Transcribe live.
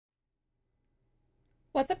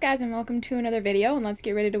What's up, guys, and welcome to another video, and let's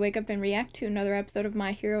get ready to wake up and react to another episode of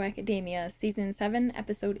My Hero Academia, Season 7,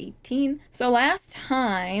 Episode 18. So last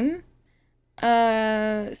time,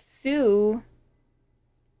 Sue,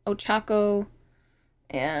 Ochako,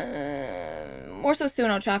 and more so Sue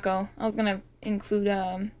and Ochako. I was gonna include,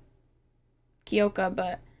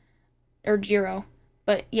 Kyoka, or Jiro.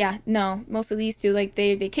 But yeah, no, most of these two, like,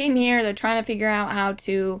 they came here, they're trying to figure out how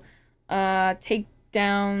to, take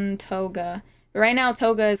down Toga. But right now,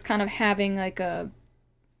 Toga is kind of having, like, I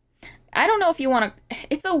don't know if you want to...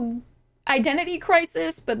 It's a identity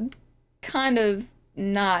crisis, but kind of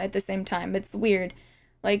not at the same time. It's weird.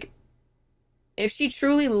 Like, if she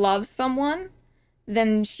truly loves someone,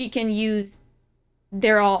 then she can use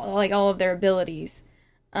all of their abilities.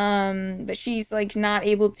 But she's, like, not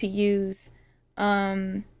able to use,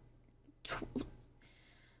 Okay.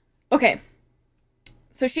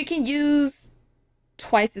 So she can use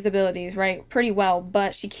twice his abilities, right? Pretty well,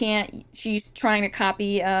 but she can't. She's trying to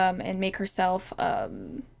copy and make herself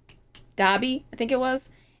Dabi, I think it was,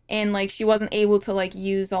 and like she wasn't able to like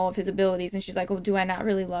use all of his abilities, and she's like, "Oh, do I not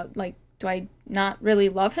really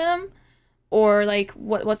love him, or like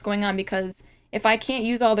what's going on? Because if I can't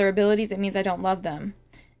use all their abilities, it means I don't love them."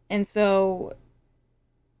 And so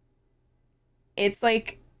it's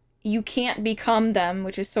like you can't become them,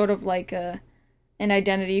 which is sort of like an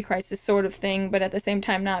identity crisis sort of thing, but at the same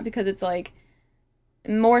time not, because it's like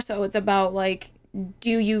more so it's about like,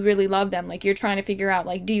 do you really love them? Like, you're trying to figure out,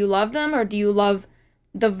 like, do you love them, or do you love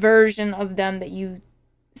the version of them that you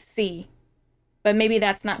see, but maybe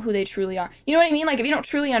that's not who they truly are? You know what I mean? Like, if you don't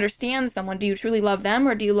truly understand someone, do you truly love them,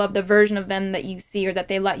 or do you love the version of them that you see, or that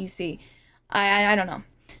they let you see? I don't know.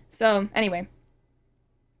 So anyway,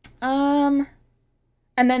 and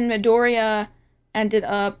then Midoriya ended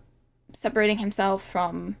up separating himself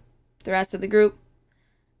from the rest of the group.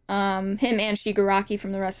 Him and Shigaraki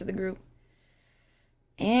from the rest of the group.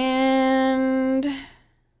 And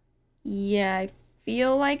yeah, I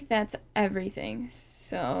feel like that's everything.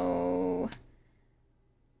 So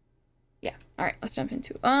yeah, alright, let's jump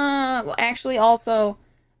into it. Well, actually, also,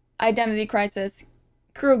 identity crisis.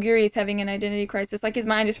 Kurogiri is having an identity crisis. Like, his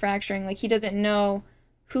mind is fracturing. Like, he doesn't know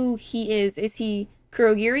who he is. Is he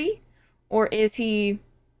Kurogiri? Or is he...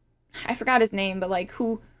 I forgot his name, but like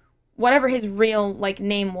whatever his real like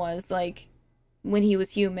name was, like when he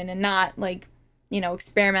was human, and not like, you know,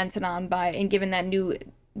 experimented on by and given that new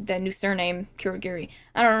surname Kurogiri.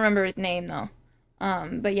 I don't remember his name though.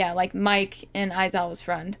 But yeah, like Mike and Aizawa's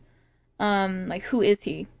friend. Like, who is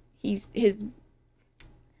he? He's his...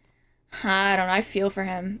 I don't know, I feel for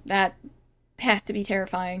him. That has to be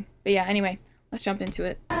terrifying. But yeah, anyway, let's jump into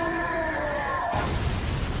it.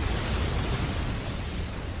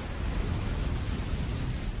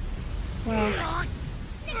 Wow.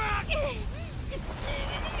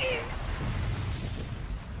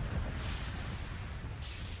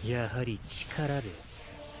 やはり力で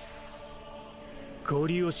ゴ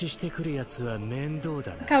リ押ししてくるやつは面倒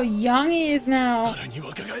だな。 Look how young he is now.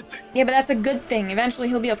 Yeah, but that's a good thing. Eventually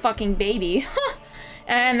he'll be a fucking baby.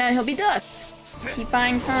 And then he'll be dust. Keep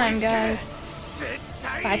buying time, guys.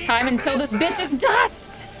 Buy time until this bitch is dust!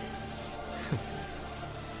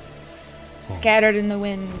 Scattered in the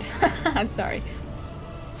wind. I'm sorry.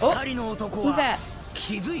 Oh, who's that?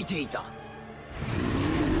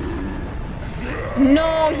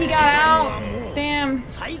 No, he got out. Damn.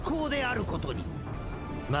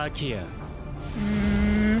 Makia.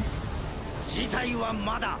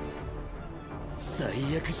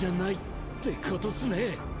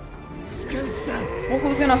 Well,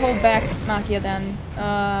 who's gonna hold back Makia then?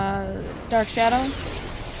 Dark Shadow?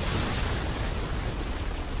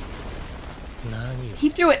 He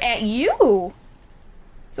threw it at you!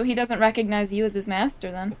 So he doesn't recognize you as his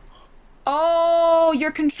master then. Oh,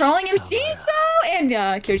 you're controlling him, Shinso! And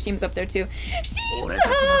Kirishima's up there too.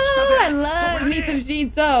 Shinso! I love me some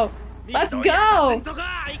Shinso! Let's go!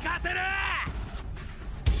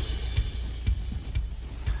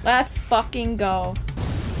 Let's fucking go.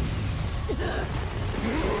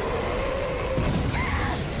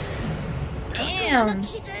 Damn!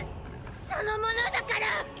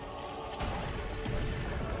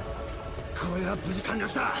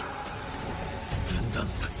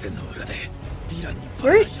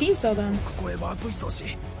 Where is Shinso then?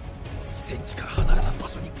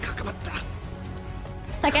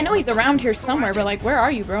 Like, I know he's around here somewhere, but like, where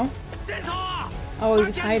are you, bro? Oh, he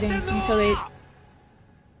was hiding until they...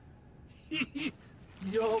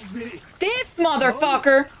 This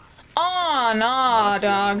motherfucker! Oh, nah,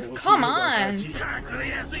 dog. Come on.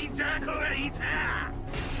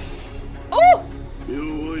 Oh!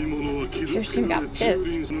 Kirishima got pissed.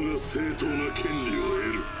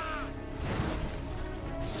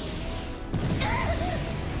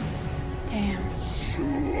 Damn.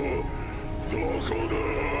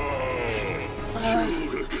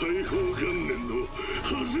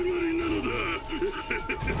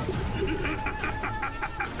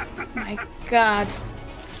 My God.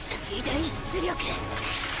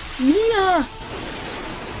 Mina!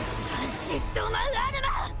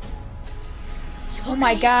 Oh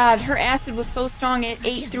my God, her acid was so strong it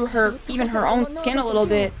ate through her, even her own skin a little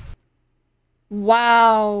bit.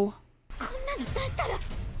 Wow.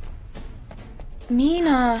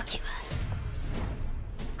 Mina.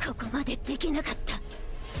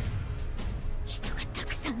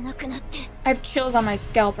 I have chills on my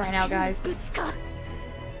scalp right now, guys.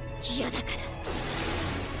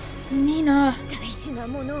 Mina.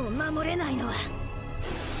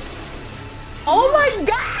 Oh my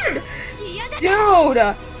God! Dude!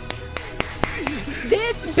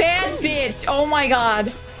 This bad bitch! Oh my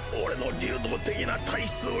God.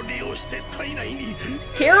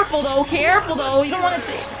 Careful though, careful though. You don't want to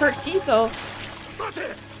hurt Shiso.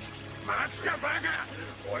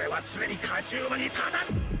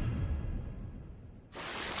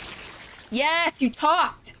 Yes, you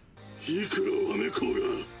talked.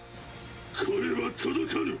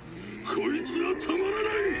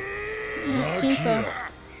 Shiso.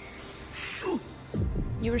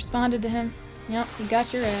 You responded to him. Yep, you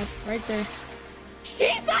got your ass right there.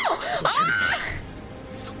 Shiso! Ah!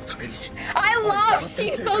 I love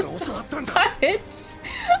Shiso so much.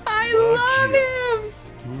 I love him.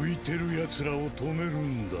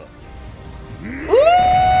 Woo!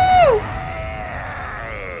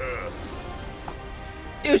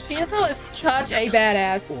 Dude, Shiso is such a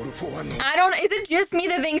badass. Is it just me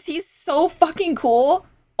that thinks he's so fucking cool?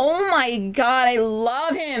 Oh my God, I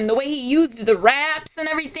love him. The way he used the raps and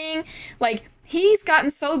everything. Like, he's gotten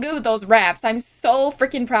so good with those raps. I'm so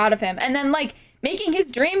freaking proud of him. And then, like, making his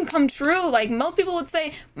dream come true. Like, most people would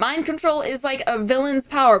say mind control is, like, a villain's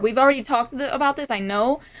power. We've already talked about this, I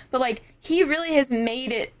know. But, like, he really has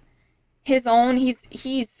made it his own. He's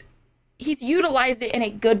utilized it in a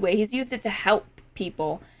good way. He's used it to help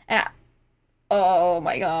people. And oh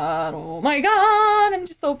my God. I'm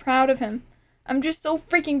just so proud of him. I'm just so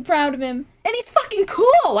freaking proud of him. And he's fucking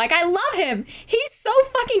cool! Like, I love him! He's so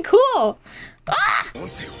fucking cool! Ah! And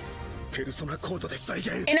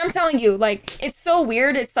I'm telling you, like, it's so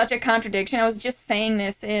weird. It's such a contradiction. I was just saying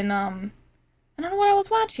this in, I don't know what I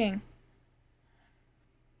was watching.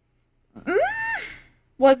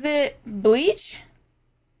 Was it Bleach?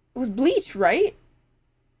 It was Bleach, right?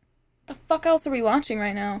 What the fuck else are we watching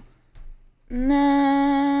right now?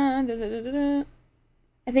 Nah...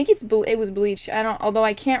 I think it was Bleach. Although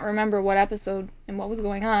I can't remember what episode and what was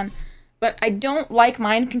going on. But I don't like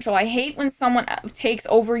mind control. I hate when someone takes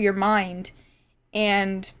over your mind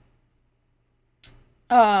and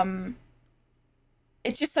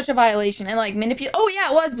it's just such a violation and like manipulate. Oh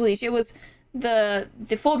yeah, it was Bleach. It was the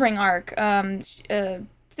Fullbring arc.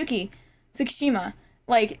 Tsukishima,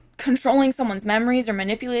 like controlling someone's memories or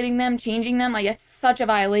manipulating them, changing them. Like that's such a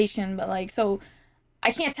violation. But like, so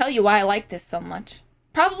I can't tell you why I like this so much.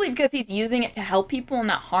 Probably because he's using it to help people and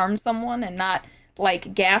not harm someone and not,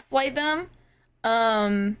 like, gaslight them.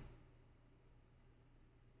 But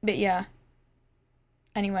yeah.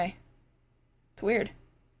 Anyway. It's weird.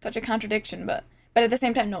 Such a contradiction, but at the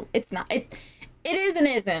same time, no, it's not. It is and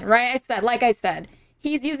isn't, right? Like I said,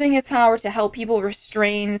 he's using his power to help people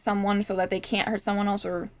restrain someone so that they can't hurt someone else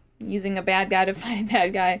or using a bad guy to fight a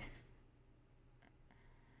bad guy.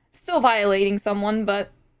 Still violating someone,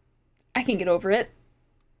 but I can get over it.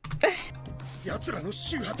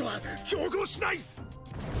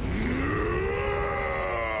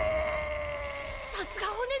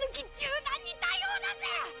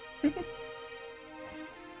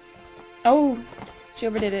 Oh, she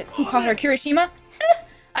overdid it. Who caught her? Kirishima?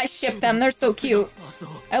 I ship them. They're so cute.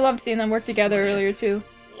 I loved seeing them work together earlier too.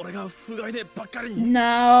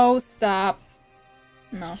 No, stop.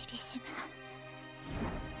 No.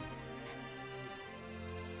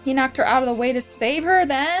 He knocked her out of the way to save her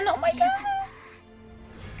then? Oh my God.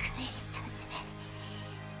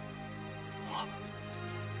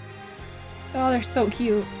 Oh, they're so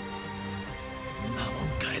cute.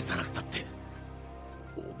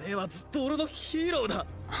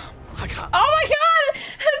 Oh my God!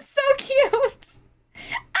 That's so cute!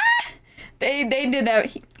 Ah! They did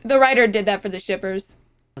that. The writer did that for the shippers.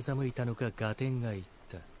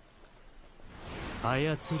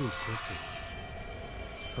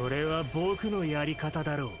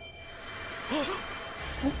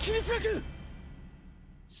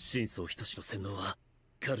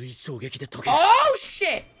 軽い衝撃で溶ける。 Oh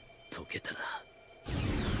shit! 溶けたら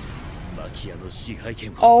マキアの支配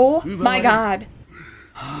権を Oh 奪われ my る。 god.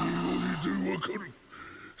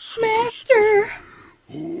 Master!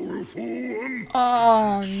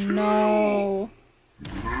 Oh no.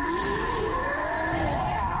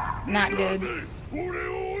 Not good.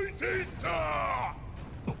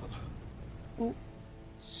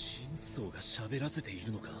 真相が喋らせてい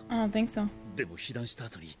るのか。 I don't think so. でも被弾した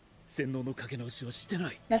後に洗脳のかけ直しはして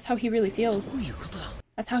ない。 That's how he really feels. どういうことだ。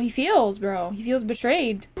 That's how he feels, bro. He feels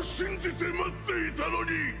betrayed. 信じて待っていたのに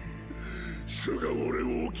主が俺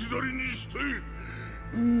を置き去りにして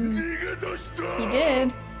逃げ出した。 He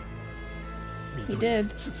did. He did.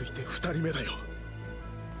 続いて二人目だよ。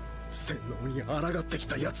洗脳に抗ってき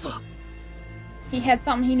た奴は He had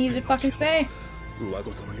something he needed to fucking say. 上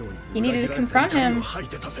ごとのよう He に needed to 裏切られ confront た怒り him. を吐い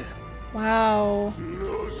てたぜ。 Wow.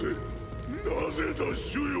 なぜだ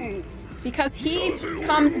主よ。 Because he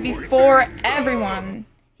comes before everyone.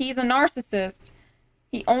 He's a narcissist.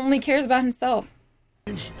 He only cares about himself.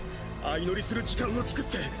 相乗りする時間を作っ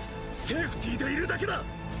てセーフティーでいるだけだ。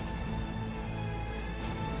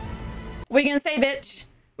 What are you gonna say, bitch?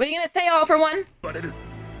 What are you gonna say, all for one? バレる。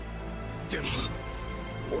でも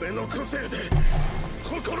俺の個性で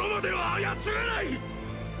心までは操れない。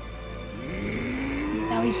 This is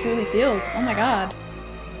how he truly feels. Oh my god.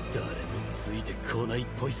 誰もついてこないっ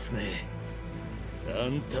ぽいっすね。あ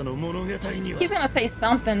んたの物語には He's gonna say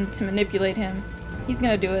something to manipulate him. He's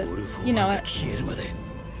gonna do it. オルフォ You ー know が it. 消えるまで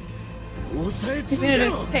抑え He's 続け gonna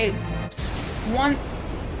ろ。 just say one.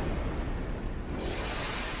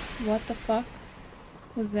 What the fuck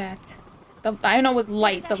was that? I know it was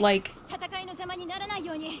light, but like, 戦いの邪魔にならない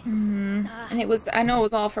ように。 and it was. I know it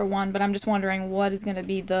was all for one, but I'm just wondering what is gonna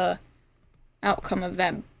be the outcome of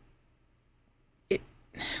that.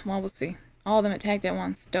 Well, we'll see. All of them attacked at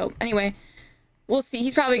once. Dope. Anyway, we'll see.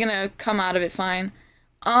 He's probably gonna come out of it fine.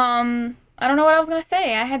 I don't know what I was gonna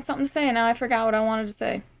say. I had something to say, and now I forgot what I wanted to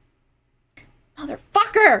say.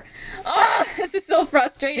 Motherfucker! Oh, this is so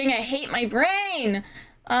frustrating. I hate my brain.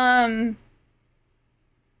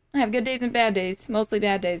 I have good days and bad days. Mostly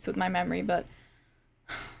bad days with my memory, but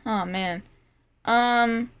oh man.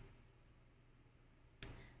 Oh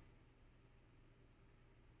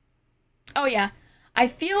yeah. I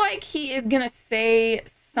feel like he is gonna say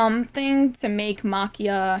something to make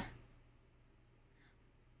Makia.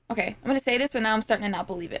 Okay, I'm gonna say this, but now I'm starting to not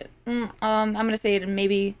believe it. I'm gonna say it, and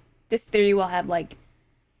maybe this theory will have like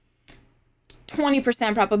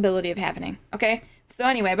 20% probability of happening. Okay, so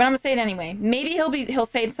anyway, but I'm gonna say it anyway. Maybe he'll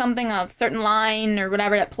say something, a certain line or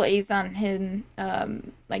whatever that plays on him,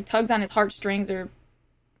 like tugs on his heartstrings, or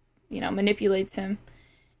manipulates him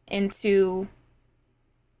into,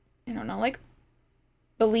 I don't know, like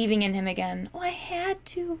believing in him again. Oh, I had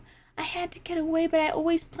to get away, but I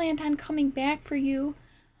always planned on coming back for you.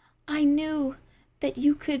 I knew that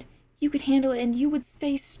you could handle it, and you would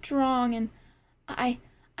stay strong, and I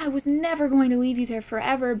was never going to leave you there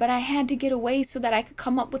forever, but I had to get away so that I could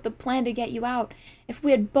come up with a plan to get you out. If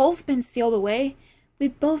we had both been sealed away,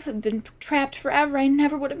 we'd both have been trapped forever. I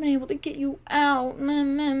never would have been able to get you out.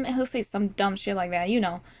 He'll say some dumb shit like that,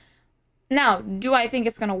 Now, do I think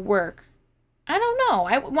it's gonna work? I don't know.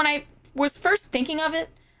 When I was first thinking of it,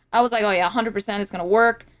 I was like, oh yeah, 100% it's gonna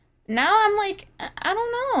work. Now I'm like, I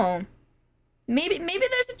don't know. Maybe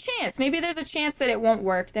there's a chance. Maybe there's a chance that it won't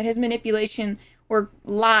work, that his manipulation or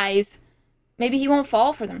lies, maybe he won't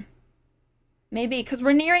fall for them. Maybe, because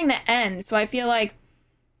we're nearing the end, so I feel like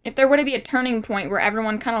if there were to be a turning point where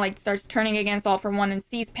everyone kind of like starts turning against All for One and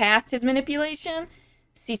sees past his manipulation,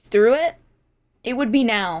 sees through it, it would be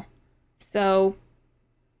now. So,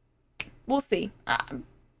 we'll see.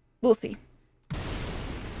 We'll see.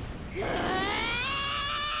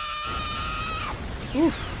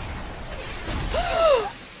 Oof.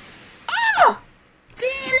 Ah!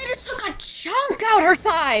 Damn, they just took a chunk out her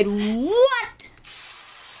side. What?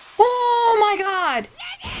 Oh my god.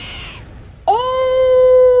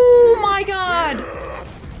 Oh my god.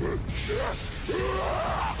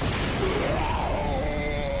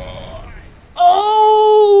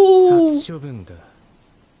 Oh. 殺処分だ。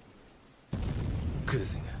ク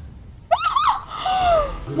ズが。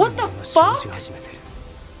 What the fuck?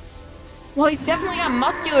 Well, he's definitely got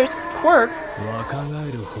muscular quirk. 若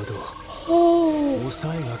返るほど Oh.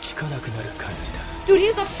 抑えが効かなくなる感じだ。 Dude,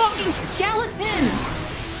 he's a fucking skeleton.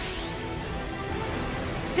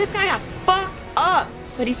 This guy got fucked up.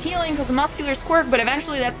 But he's healing because of muscular quirk, but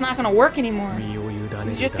eventually that's not going to work anymore. 身を委ねるだ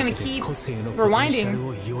け He's just gonna で keep 個性のポテンシャル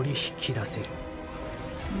をより引き出せる。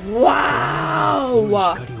 Wow.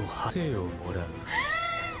 光を生をもらう。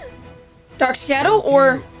 Dark Shadow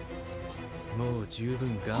or もう十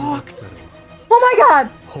分頑張った Hawks. Oh my god!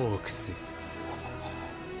 ろホークス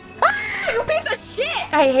You piece of shit!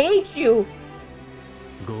 I hate you!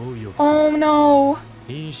 強欲 Oh no.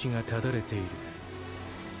 因子がただれている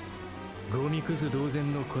ゴミくず同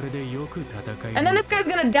然のこれでよく戦い And then this guy's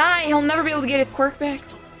gonna die. He'll never be able to get his quirk back.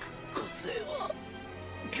 個性は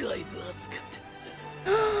外部扱って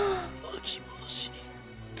巻き戻しに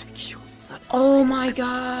適用され Oh my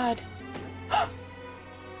god.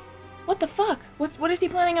 What the fuck? What is he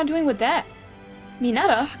planning on doing with that?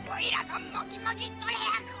 Mineta? おいらのもぎもぎとれや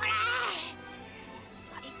これ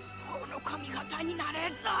最高の髪型になれ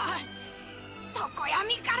ぞ常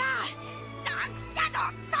闇からダークシャド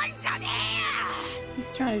ウ飛んじゃね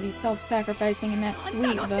He's trying to be self-sacrificing and that's え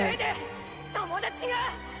sweet, あんたのせい but で友達が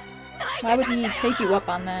泣いて why would たん he だよ take you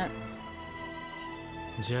up on that?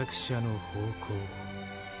 弱者の方向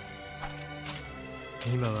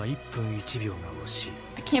今は1分1秒が惜しい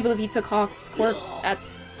I can't believe he took Hawk's quirk. That's...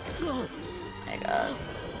 my god.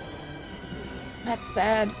 That's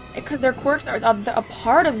sad. Because their quirks are a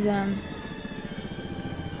part of them.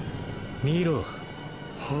 見ろ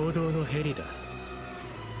報道のヘリだ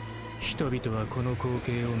人々はこの光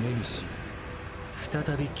景を目にし再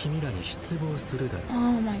び君らに失望するだろう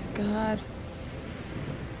Oh my god.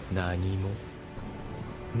 何も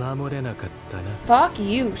守れなかったな Fuck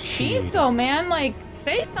you. Shiso, man. Like,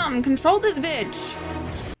 say something. Control this bitch.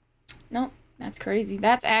 Nope. That's crazy.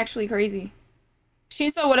 That's actually crazy.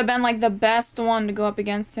 Shiso would have been, like, the best one to go up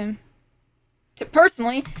against him.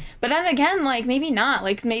 Personally. But then again, like, maybe not.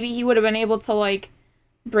 Like, maybe he would have been able to, like,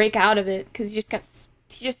 break out of it. Because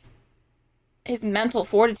his mental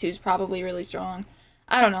fortitude is probably really strong.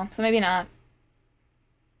 I don't know. So maybe not.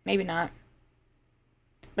 Maybe not.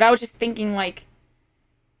 But I was just thinking, like,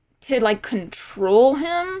 to, like, control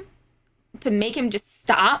him? To make him just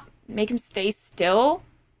stop? Make him stay still?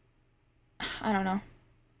 I don't know.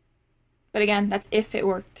 But again, that's if it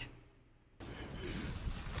worked.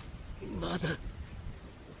 まだ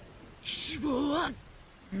希望は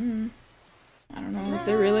I don't know. Is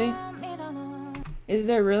there really? Is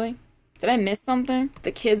there really? Did I miss something?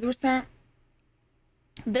 The kids were sent?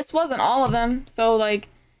 This wasn't all of them. So, like,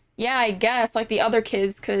 yeah, I guess, like, the other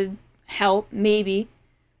kids could help, maybe.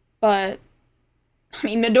 But, I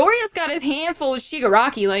mean, Midoriya's got his hands full with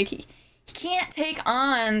Shigaraki. Like, he can't take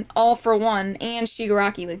on All For One and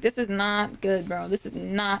Shigaraki. Like, this is not good, bro. This is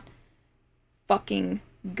not fucking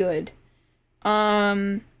good. This,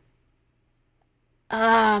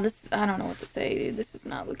 I don't know what to say, dude. This is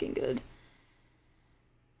not looking good.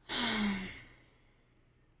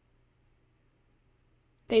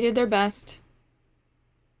 They did their best.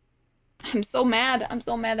 I'm so mad. I'm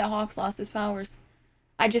so mad that Hawks lost his powers.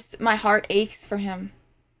 My heart aches for him.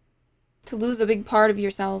 To lose a big part of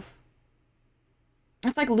yourself.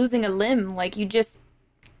 That's like losing a limb. Like,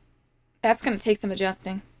 that's gonna take some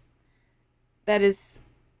adjusting. That is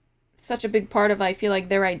such a big part of, I feel like,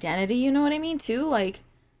 their identity, you know what I mean, too? Like,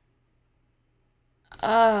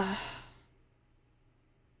 but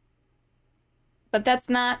that's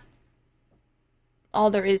not all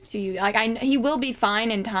there is to you. Like, he will be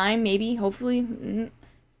fine in time, maybe, hopefully.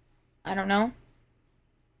 I don't know.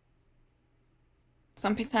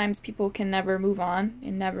 Sometimes people can never move on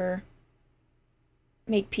and never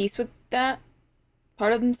make peace with that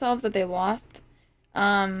part of themselves that they lost.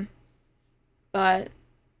 But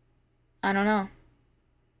I don't know.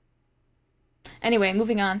 Anyway,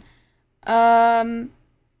 moving on.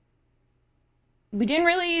 We didn't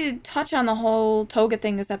really touch on the whole Toga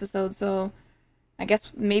thing this episode, so I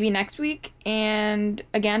guess maybe next week. And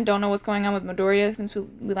again, don't know what's going on with Midoriya since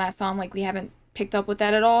we last saw him. Like, we haven't picked up with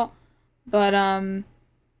that at all. But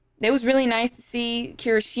it was really nice to see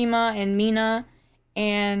Kirishima and Mina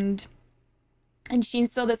and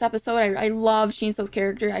Shinso this episode. I love Shinso's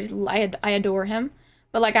character. I adore him.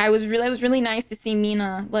 But like, it was really nice to see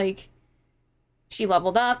Mina, like, she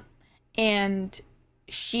leveled up and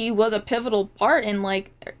she was a pivotal part in,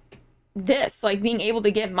 like, this, like, being able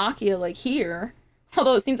to get Makia, like, here.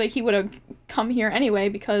 Although it seems like he would have come here anyway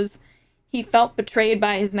because he felt betrayed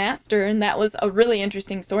by his master, and that was a really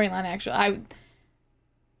interesting storyline, actually.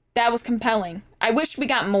 That was compelling. I wish we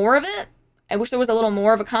got more of it. I wish there was a little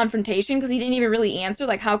more of a confrontation, because he didn't even really answer,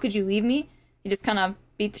 like, how could you leave me? He just kind of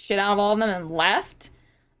beat the shit out of all of them and left.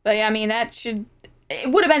 But yeah, I mean, it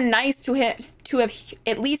would have been nice to have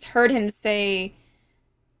at least heard him say,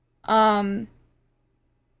 I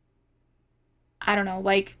don't know,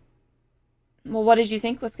 like, well, what did you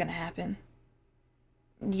think was gonna happen?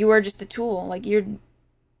 You are just a tool. Like, you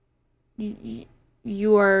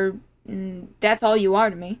are, that's all you are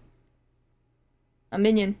to me. A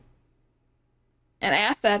minion. And I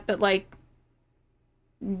asked that, but, like,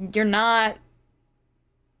 you're not,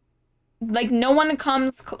 like, no one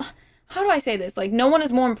comes, how do I say this? Like, no one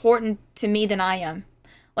is more important to me than I am.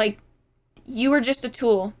 Like, you are just a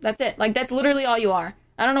tool. That's it. Like, that's literally all you are.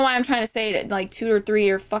 I don't know why I'm trying to say it like 2 or 3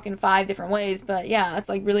 or fucking 5 different ways, but yeah, that's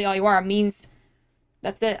like really all you are. A means.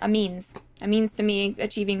 That's it. A means. A means to me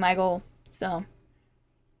achieving my goal. So,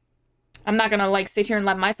 I'm not gonna like sit here and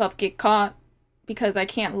let myself get caught because I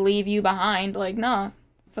can't leave you behind. Like, nah.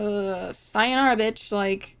 So, sayonara, bitch.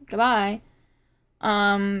 Like, goodbye.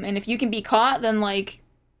 And if you can be caught, then like,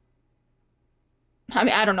 I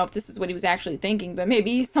mean, I don't know if this is what he was actually thinking, but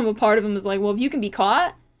maybe some part of him was like, well, if you can be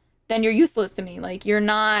caught, then you're useless to me. Like, you're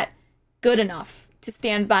not good enough to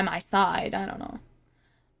stand by my side. I don't know.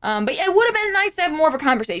 But yeah, it would have been nice to have more of a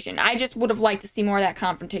conversation. I just would have liked to see more of that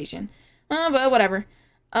confrontation. But whatever.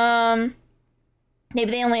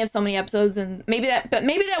 Maybe they only have so many episodes, and maybe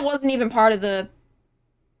that wasn't even part of the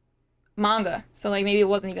manga. So, like, maybe it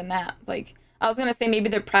wasn't even that. Like, I was gonna say maybe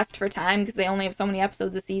they're pressed for time because they only have so many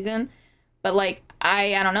episodes a season. But, like,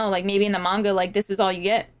 I don't know. Like, maybe in the manga, like, this is all you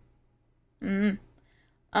get. The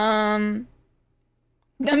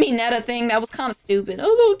Mineta thing, that was kind of stupid.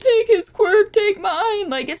 Oh, don't take his quirk, take mine.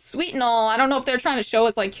 Like, it's sweet and all. I don't know if they're trying to show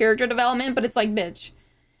us, like, character development, but it's like, bitch.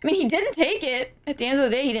 I mean, he didn't take it. At the end of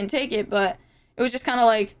the day, he didn't take it, but it was just kind of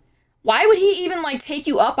like, why would he even, like, take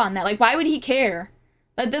you up on that? Like, why would he care?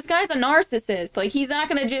 Like, this guy's a narcissist. Like, he's not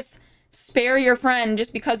gonna just spare your friend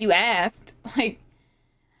just because you asked. Like,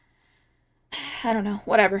 I don't know.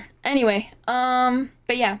 Whatever. Anyway,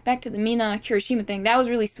 but yeah, back to the Mina Kirishima thing. That was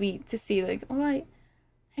really sweet to see, like, oh, I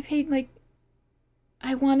paid, like,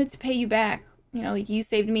 I wanted to pay you back. You know, like, you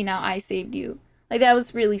saved me, now I saved you. Like, that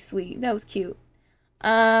was really sweet. That was cute.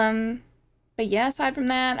 But yeah, aside from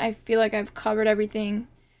that, I feel like I've covered everything.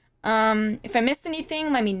 If I missed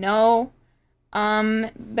anything, let me know.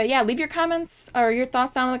 But yeah, leave your comments or your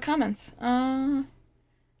thoughts down in the comments.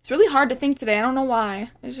 It's really hard to think today. I don't know why.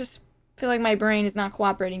 I just feel like my brain is not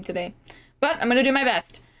cooperating today. But I'm gonna do my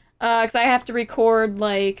best. Because I have to record,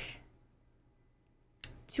 like,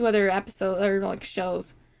 2 other episodes, or, like,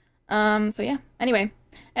 shows. So yeah. Anyway,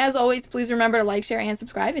 as always, please remember to like, share, and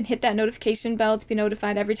subscribe, and hit that notification bell to be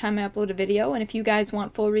notified every time I upload a video. And if you guys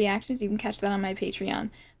want full reactions, you can catch that on my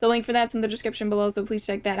Patreon. The link for that's in the description below, so please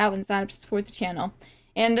check that out and sign up to support the channel.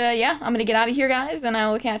 And yeah, I'm gonna get out of here, guys, and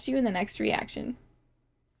I will catch you in the next reaction.